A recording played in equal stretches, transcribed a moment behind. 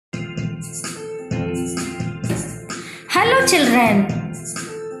children.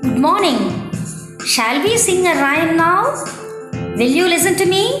 Good morning. Shall we sing a rhyme now? Will you listen to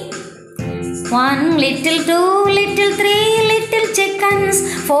me? 1 little, 2 little, 3 little chickens,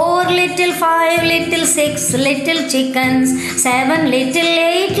 4 little, 5 little, 6 little chickens, 7 little,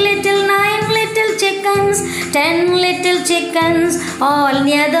 8 little, 9 little chickens, 10 little chickens, all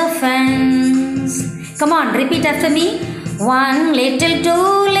near the fence. Come on, repeat after me. 1 little, 2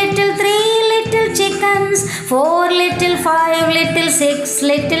 little, 3 little chickens, 4 little, 5 little, 6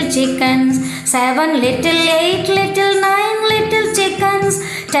 little chickens, 7 little, 8 little, 9 little chickens,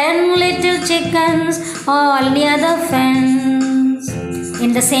 10 little chickens, all near the fence.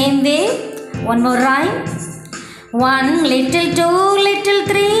 In the same way, one more rhyme. 1 little, 2 little,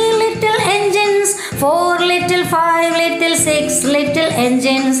 3 little engines, 4 little, 5 little, 6 little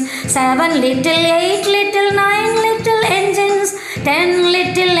engines, 7 little, 8 little, 9 little engines, 10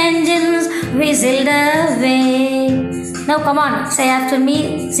 little engines whistled away. Now come on, say after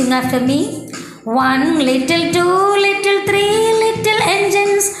me, sing after me. 1 little, 2 little, 3 little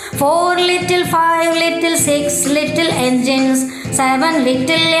engines, 4 little, 5 little, 6 little engines, 7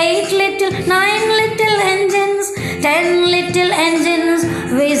 little, 8 little, 9 little engines, 10 little engines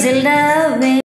whistled away.